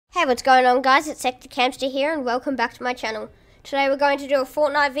Hey, what's going on, guys? It's Hamster here and welcome back to my channel. Today we're going to do a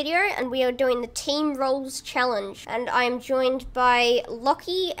Fortnite video and we are doing the Team Roles Challenge. And I am joined by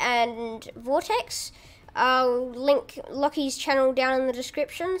Lockie and Vortex. I'll link Lockie's channel down in the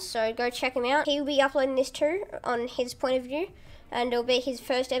description, so go check him out. He'll be uploading this too on his point of view and it'll be his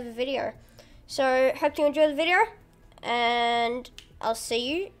first ever video. So, hope you enjoy the video and I'll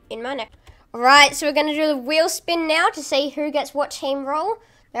see you in my next. Alright, so we're going to do the wheel spin now to see who gets what team role.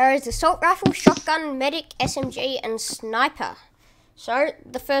 There is assault rifle, shotgun, medic, SMG, and sniper. So,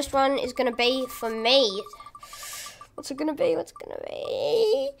 the first one is going to be for me. What's it going to be? What's it going to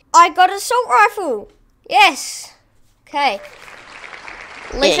be? I got assault rifle! Yes! Okay.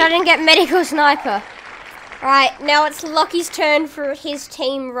 At least I didn't get medic or sniper. Right, now it's Lockie's turn for his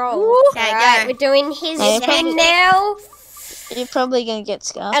team role. Alright, we're doing his spin now. You're probably going to get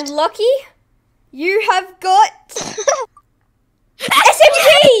scuffed. And Lockie, you have got...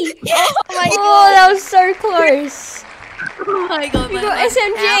 SMG! Oh my god. Oh, that was so close. Oh my god. You got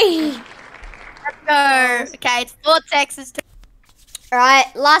SMG. Let's go. Okay, it's Vortex's turn.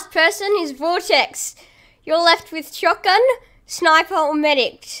 Alright, last person is Vortex. You're left with shotgun, sniper, or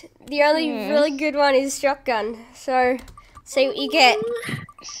medic. The only really good one is shotgun. So, see what you get.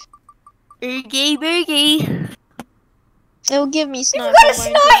 Oogie boogie. It'll give me sniper. You got a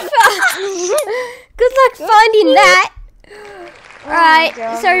sniper! Good luck finding that. Alright,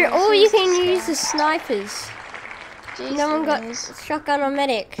 so all you can use is snipers. No one got shotgun or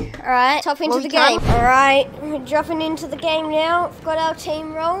medic. Alright, hop into the game. Alright, we're dropping into the game now. We've got our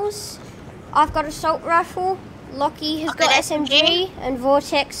team roles. I've got assault rifle. Lockie has got SMG. And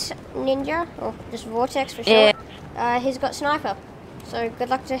Vortex Ninja, or just Vortex for short. He's got sniper. So good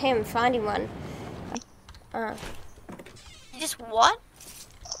luck to him finding one. Just what?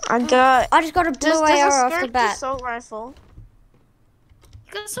 I just got a blue AR off the bat. Assault rifle.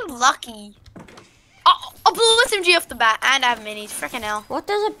 You got so lucky. Oh, a blue SMG off the bat, and I have minis. Frickin' hell. What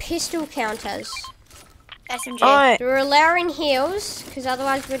does a pistol count as? SMG. Oh. We're allowing heals, because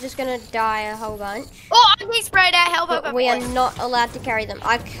otherwise we're just gonna die a whole bunch. Oh, I'm being sprayed out. Help! But we are not allowed to carry them.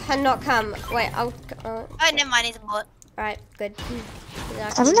 I cannot come. Wait, I'll. Oh, never mind. He's a bullet. Alright, good.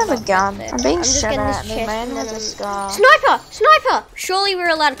 I don't have a gun. I'm being shot at. The man has a scar. Sniper! Sniper! Surely we're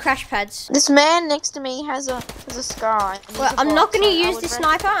allowed crash pads. This man next to me has a scar. Well, I'm not going to use the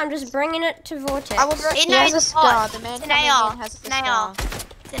sniper. I'm just bringing it to Vortex. He has a scar. The man coming in has a scar.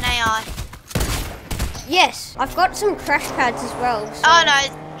 It's an AR. Yes, I've got some crash pads as well. So. Oh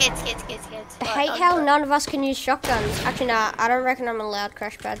no, kids. I hate how none of us can use shotguns. Actually, nah, I don't reckon I'm allowed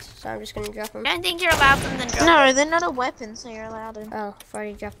crash pads, so I'm just going to drop them. I don't think you're allowed them, then drop them. No, they're not a weapon, so you're allowed them. Oh, I've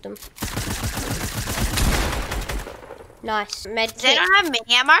already dropped them. Nice. Med Does anyone have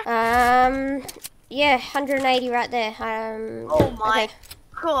mini ammo? Yeah, 180 right there. Oh my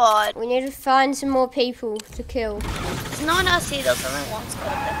god. We need to find some more people to kill. There's no one else here, though, someone wants to go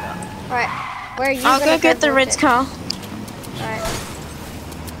there. Right. Where are you I'll go get the red car. Alright.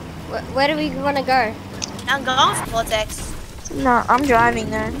 Where do we want to go? I'm going for Vortex. No, I'm driving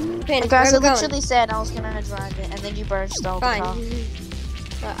though. Finn, guys, I literally said I was gonna drive it, and then you both stole the car. Well,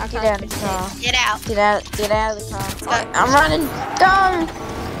 Get out of the car. Get out. Get out of the car. Go. I'm running. Don't.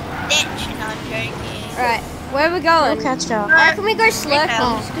 Bitch, no, I'm joking. Alright, where are we going? We'll catch up. Alright, can we go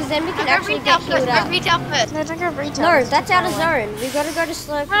Slurpees? Because then we can actually get healed up. Retail first. No, don't go retail. No, that's out of zone. We gotta go to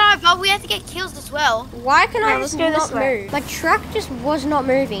Slurpees. No, but we have to get kills as well. Why can I just not move? My truck just was not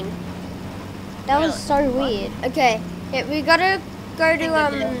moving. That was so weird. Okay, yeah, we gotta go to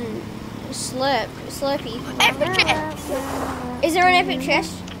Slurpee. Epic chest. Is there an epic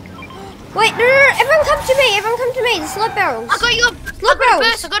chest? Wait, no, everyone come to me, the slurp barrels. I got you a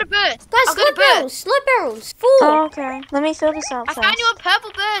burst, I got a burst. Guys, slurp barrels, full. Oh, okay. Let me fill this up first. I found you a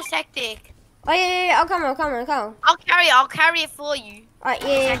purple burst, Hectic. Oh, yeah, I'll come. I'll carry it for you. Alright,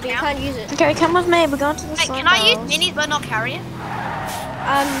 yeah, but you can't use it. Okay, come with me, we're going to the slurp barrels. Can I use minis but not carry it?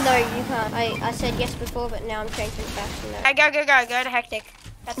 No, you can't. I said yes before, but now I'm changing back to no. Go to Hectic.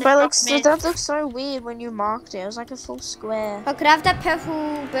 That looks so weird when you marked it. It was like a full square. Oh, could I have that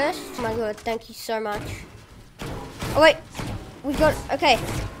purple burst? Oh my god, thank you so much. Oh wait, we got, okay.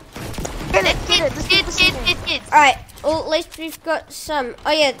 Get it. Alright, well, at least we've got some.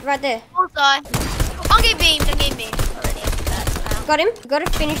 Oh yeah, right there. I'm getting beamed. Got him. We've got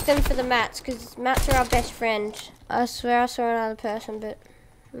to finish them for the mats, because mats are our best friend. I swear I saw another person, but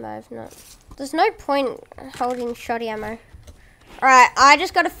I have not. There's no point holding shoddy ammo. Alright, I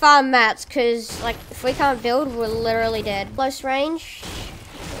just gotta farm mats, because, like, if we can't build, we're literally dead. Close range,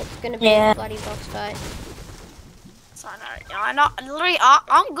 it's gonna be a bloody box fight. So,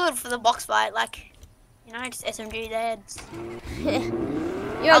 I'm good for the box fight, like, you know, just SMG the heads.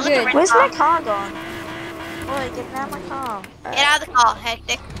 You're I'll get the good. red Where's car. my car gone? Boy, get out of my car. Get out of the car,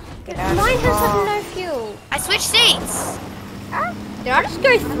 hectic. Get out of Mine the has car. like no fuel. I switched seats. Did I just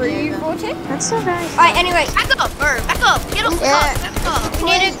go through you, Vortex? That's so very Alright, anyway, Back up, bro. Back up. Get off the car. Back up.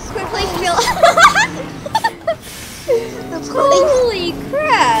 we need to quickly fill. Holy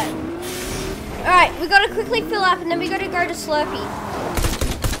crap! Alright, we gotta quickly fill up and then we gotta go to Slurpee.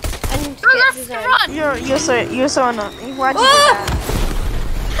 And Go, get the go, zone. run. You're so annoying. Why'd you do Oh! that?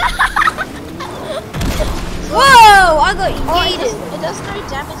 Whoa! I got Oh, yeeted. it does no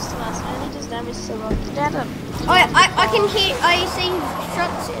damage to us. It only does damage to Rocky. Dad, I can hear. I see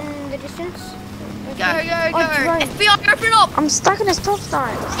shots in the distance. Go, go, Oh, go. right. FBI, open up. I'm stuck in a stop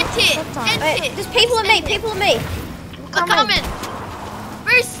sign. Hit it. Hit Wait, it. there's people at me. People at me. I'm coming.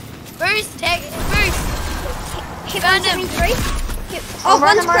 Bruce. Bruce, take Bruce. Hit Found him. 173. Oh, Oh,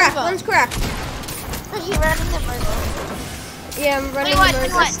 run one's him cracked. over. One's cracked. You ran in them over. Yeah, I'm running Wait, them wait,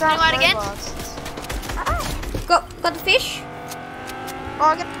 over. wait. Can you run again? Got the fish. Oh,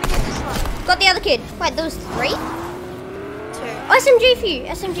 I'm gonna get this one. Got the other kid. Wait, there was 3? 2. SMG for you.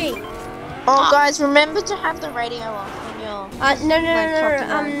 SMG. Oh, guys, remember to have the radio off when you're. No.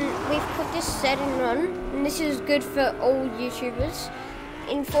 We've put this setting on, and this is good for all YouTubers.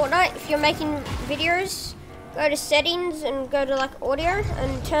 In Fortnite, if you're making videos, go to settings and go to like audio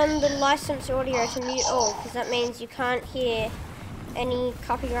and turn the license audio to mute all, because that means you can't hear any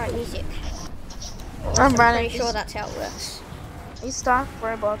copyright music. I'm I'm running. pretty sure that's how it works. These Stark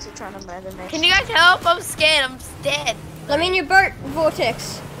robots are trying to murder me. Can you guys help? I'm scared. I'm dead. Let me in your boat,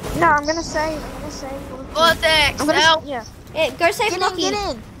 Vortex. No, I'm gonna save. Vortex, I'm gonna help. Yeah. Yeah, go save Get Lucky. in,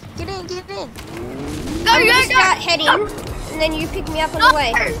 get in. Go, I'm go, gonna go. start heading, and then you pick me up on the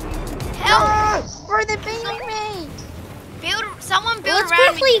way. Help. Oh, bro, they're beating me. Someone build Let's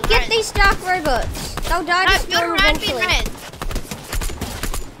around quickly me. get these Stark robots. They'll die to No, build storm around me, eventually. red.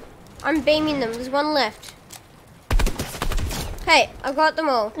 I'm beaming them. There's one left. Okay, I got them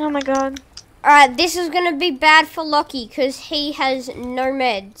all. Oh my god. Alright, this is gonna be bad for Lockie because he has no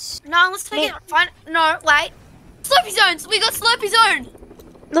meds. No, let's take it. Fine. No, wait. Slurpee zones. We got Slurpee zone.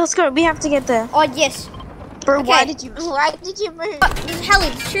 Let's go. We have to get there. Oh, yes. Bro, Okay. why did you move? Oh, there's a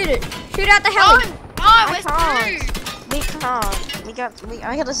heli. Shoot it. Shoot out the Oh, heli. oh, we're can't. screwed. We can't.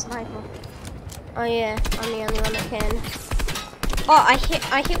 I got a sniper. Oh, yeah. I'm the only one that can. Oh, I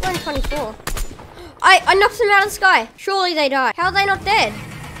hit 124. I knocked them out of the sky. Surely they died. How are they not dead?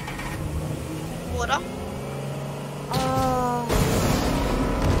 Water. Oh.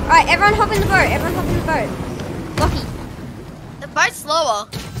 Alright, everyone hop in the boat. Everyone hop in the boat. Lucky. The boat's slower.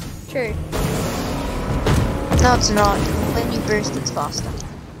 True. No, it's not. When you burst, it's faster.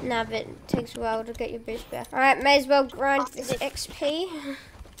 Nah, but it takes a while to get your boost back. Alright, may as well grind this XP.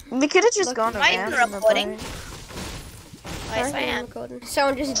 We could have just Look, gone am I around. even in the recording? boat. Yes, I I'm am. recording.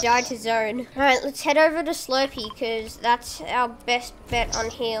 Someone just died to zone. Alright, let's head over to Slurpee because that's our best bet on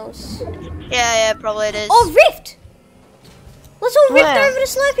heals. Yeah, probably it is. Oh, Rift! Let's all Rift Where? over to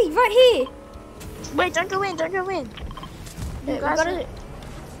Slurpee, right here. Wait, don't go in. You We guys gotta...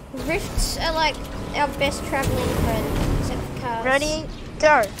 Rifts are like our best traveling friend, except for cars. ready?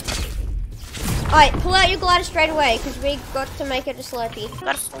 Go. Alright, pull out your glider straight away because we got to make it to Slurpee.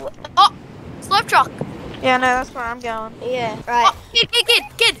 Oh, slope truck. Yeah, no, that's where I'm going. Yeah, right. Oh,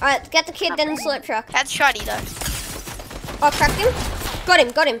 kid. Alright, get the kid, then the slurp truck. That's shoddy though. Oh, cracked him?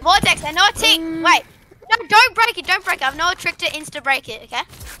 Got him. Vortex, I know a trick. Wait. No, don't break it. I know a trick to insta break it, okay?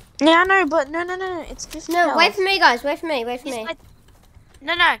 Yeah, I know, but no. It's just No, wait for me, guys. Wait for me.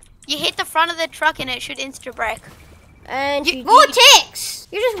 No. You hit the front of the truck and it should insta break. And You- Vortex!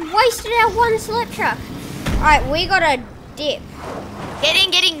 You just wasted our one slurp truck. Alright, we got a dip. Get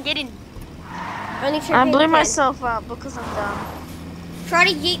in. Only two I people blew can. myself up because I'm dumb. Try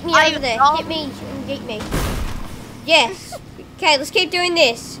to yeet me Are over you there. dumb? Hit me and yeet me. Yes. Okay, let's keep doing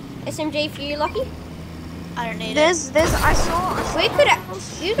this. SMG for you, Lucky. I don't need it. There's, I saw. We could.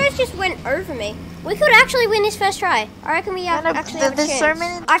 You guys just went over me. We could actually win this first try. I reckon we Yeah, no, actually have a there's chance. so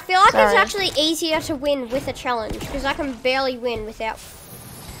many- I feel like Sorry. it's actually easier to win with a challenge because I can barely win without.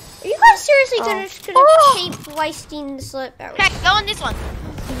 Are you guys seriously gonna keep wasting the slurp barrels? Okay, go on this one.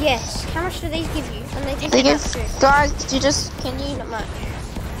 Yes. How much do these give you? And they give They you give, too. guys, can you? Not much.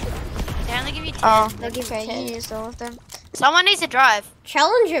 They only give you 10. Oh, They give okay, you 10. you used all of them. Someone needs to drive.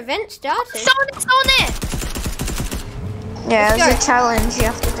 Challenge event started. Someone there. Yeah, Let's there's go. a challenge you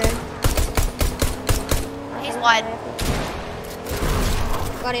have to do. He's wide.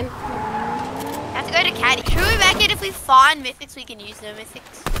 Got him. Have to go to Caddy. Should we back it if we find mythics? We can use the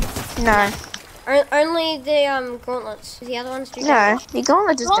mythics. No, Only the gauntlets. The other ones do no, damage. you go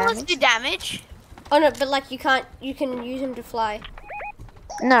on just Well, let's damage. do damage. Oh no, but like you can use them to fly.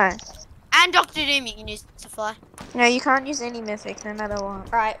 No. And Doctor Doom you can use to fly. No, you can't use any mythic, no matter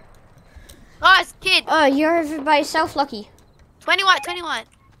what. Right. Guys, kid. Oh, you're over by yourself, Lucky. 20 white, 20 white.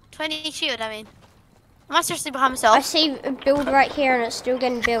 20 shield, I mean. Am I seriously behind myself? I see a build right here and it's still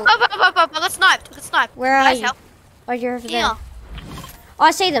getting built. Up. I got sniped. Where are Guys, you? help. Oh, you're over Here. there. Oh,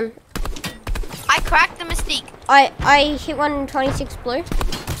 I see them. I cracked the Mystique. I hit one 26 blue.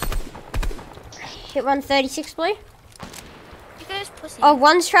 Hit one 36 blue. You guys pussy. Oh,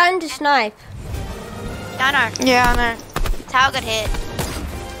 one's trying to snipe. I know. Yeah, I know. Tower got hit.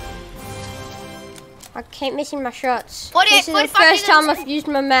 I keep missing my shots. 48, This is the 45 first time minutes. I've used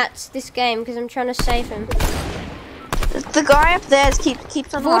my mats this game because I'm trying to save him. The guy up there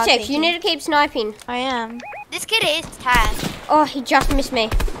keeps on Vortex, hard you need to keep sniping. I am. This kid is trash. Oh, he just missed me.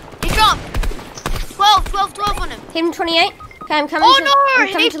 He dropped. 12 on him. Hit him 28. Okay, I'm coming Oh to no, I'm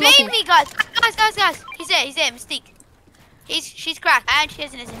he coming to beat Lockie. me, guys. Guys. He's there, Mystique. She's cracked, and she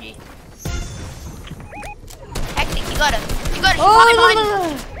has an SMG. Hectic, you got her. She's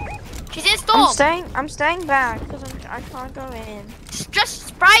Oh, She's in storm. I'm staying back because I can't go in. Just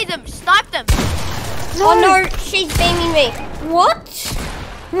spray them, snipe them. oh no, she's beaming me. What?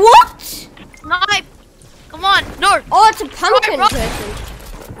 What? Snipe. Come on, no. Oh, it's a pumpkin Right,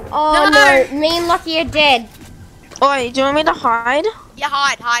 person. Oh No. no, me and Lucky are dead. Oi, do you want me to hide? Yeah,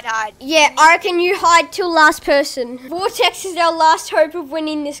 hide. Yeah, I reckon you hide till last person. Vortex is our last hope of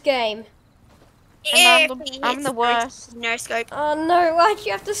winning this game. And I'm the worst. No scope. Oh no, why'd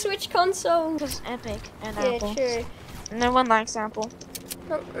you have to switch consoles? Because Epic and Yeah, Apple. true. No one likes Apple.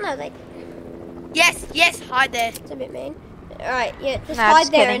 No, they, Yes, hide there. it's a bit mean. Alright, yeah, just Nah, hide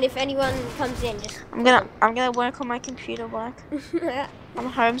just there kidding. and if anyone comes in, just... I'm gonna work on my computer work.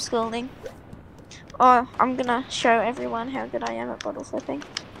 I'm homeschooling. Oh, I'm gonna show everyone how good I am at bottle flipping.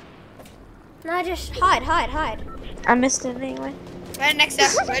 No, just hide. I missed it anyway. Right next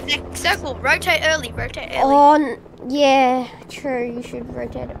circle. Rotate early. Oh, yeah, true, you should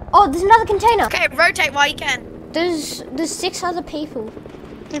rotate it. Oh, there's another container. Okay, rotate while you can. There's 6 other people.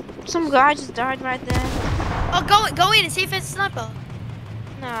 Some guy just died right there. Oh, go in and see if it's a sniper.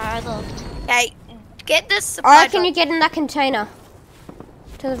 No, I looked. Okay, get this I supply reckon drop. you get in that container.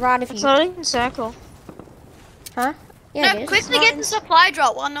 To the right of It's you. loading in circle. Huh? Yeah, No, it is. quickly get the supply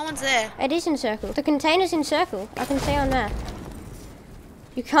drop while no one's there. It is in circle. The container's in circle. I can see on that.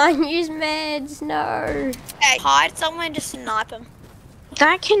 You can't use meds, no. Okay, hide somewhere and just snipe them.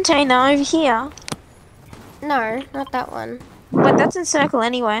 That container over here. No, not that one. But that's in circle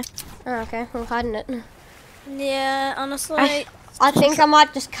anyway. Oh, okay, we'll hide in it. Yeah, honestly. I think I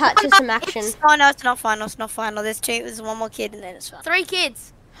might just cut to some action. Oh no, it's not final. There's one more kid and then it's final. 3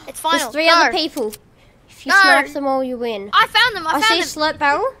 kids. It's final. There's 3 Go. other people. If you Go. snipe them all, you win. I found them. I see a slurp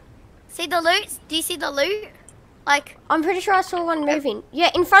barrel. See the loot? Do you see the loot? Like, I'm pretty sure I saw one moving. Yeah,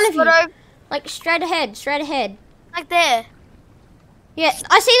 in front of you. sort of, Like straight ahead. like there. Yeah,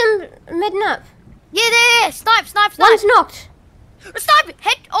 I see them medding up. Yeah, there. Snipe. One's knocked. Snipe.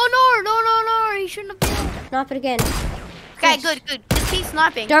 Head. Oh no. He shouldn't have been. Snipe it again. Okay, Yes. good. Just keep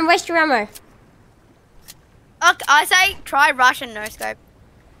sniping. Don't waste your ammo. Okay, I say try rush and no scope.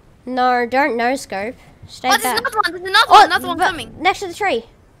 No, don't no scope. Stay Oh, there's back. another one. Another one but coming. Next to the tree.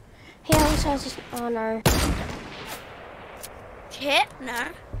 He also has this. Oh no. Hit? No.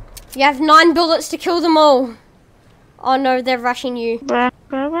 You have 9 bullets to kill them all. Oh no, they're rushing you.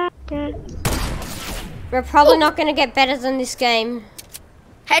 We're probably not going to get better than this game.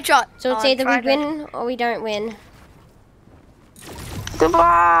 Headshot. So it's either we win or we don't win.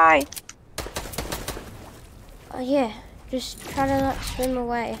 Goodbye. Oh yeah, just try to not swim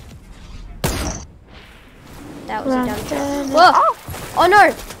away. That was a dumb shot. Whoa! Oh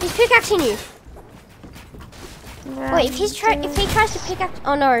no, he's pickaxing you. Wait, if he tries to pickaxe,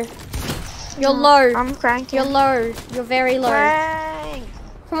 oh no, you're low. I'm cranky. You're low. You're very low. Crank.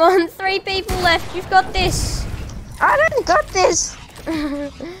 Come on, 3 people left. You've got this. I don't got this.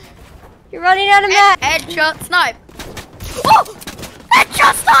 You're running out of map. Headshot snipe. Oh!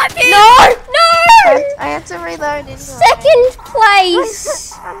 Headshot sniping! No! I had to reload anyway. Second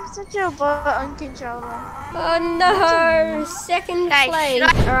place. I'm such a button controller. Oh no, second Okay, place.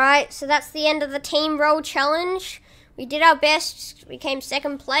 should Alright, so that's the end of the team roll challenge. We did our best, we came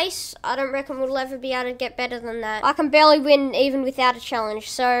second place. I don't reckon we'll ever be able to get better than that. I can barely win even without a challenge,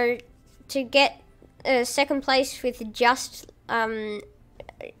 so to get second place with just ARs,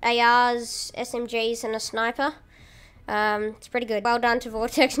 SMGs and a sniper, it's pretty good. Well done to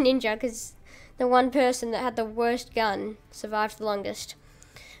Vortex Ninja, because the one person that had the worst gun survived the longest.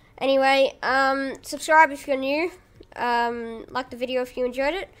 Anyway, subscribe if you're new, like the video if you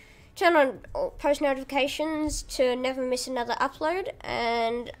enjoyed it, turn on post notifications to never miss another upload,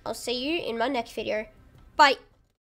 and I'll see you in my next video. Bye!